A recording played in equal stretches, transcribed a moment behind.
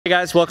Hey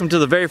guys, welcome to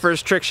the very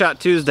first Trick Shot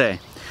Tuesday.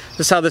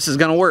 This is how this is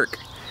going to work.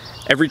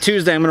 Every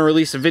Tuesday I'm going to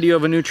release a video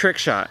of a new trick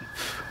shot.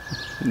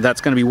 That's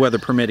going to be weather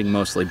permitting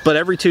mostly, but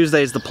every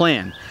Tuesday is the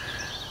plan.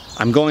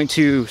 I'm going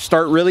to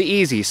start really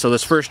easy, so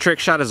this first trick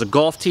shot is a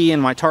golf tee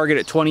and my target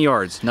at 20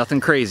 yards, nothing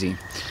crazy.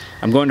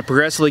 I'm going to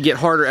progressively get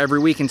harder every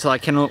week until I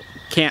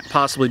can't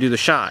possibly do the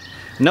shot.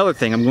 Another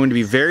thing, I'm going to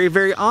be very,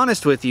 very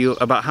honest with you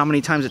about how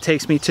many times it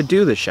takes me to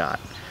do the shot.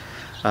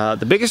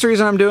 The biggest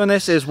reason I'm doing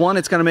this is, one,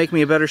 it's going to make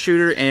me a better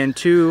shooter, and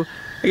two,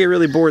 I get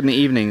really bored in the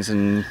evenings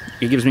and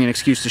it gives me an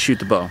excuse to shoot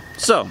the bow.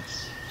 So,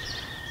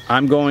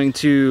 I'm going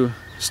to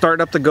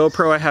start up the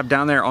GoPro I have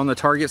down there on the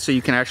target so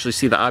you can actually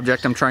see the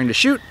object I'm trying to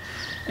shoot,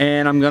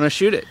 and I'm going to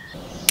shoot it.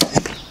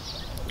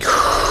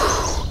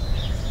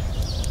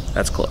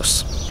 That's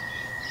close.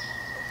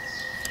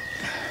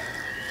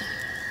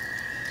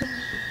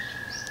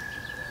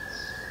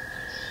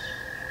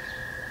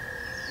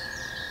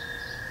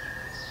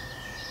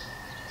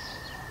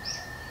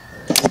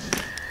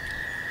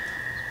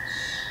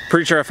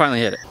 Pretty sure I finally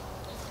hit it.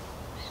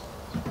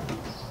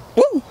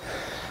 Woo!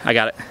 I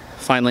got it,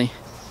 finally.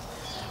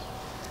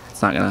 It's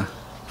not gonna,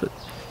 but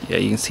yeah,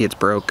 you can see it's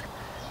broke.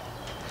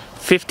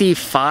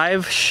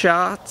 55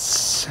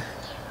 shots.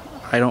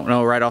 I don't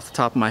know right off the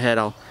top of my head.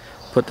 I'll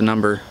put the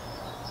number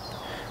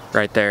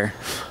right there.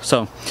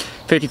 So,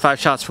 55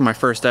 shots for my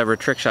first ever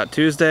Trick Shot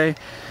Tuesday.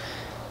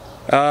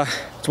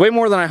 It's way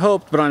more than I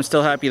hoped, but I'm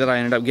still happy that I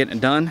ended up getting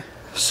it done.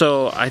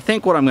 So, I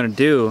think what I'm gonna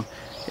do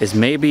is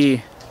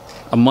maybe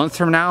a month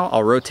from now,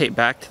 I'll rotate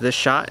back to this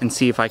shot and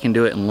see if I can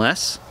do it in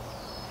less.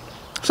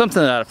 Something to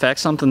that effect,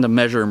 something to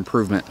measure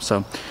improvement.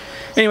 So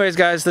anyways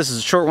guys, this is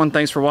a short one.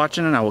 Thanks for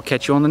watching, and I will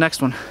catch you on the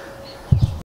next one.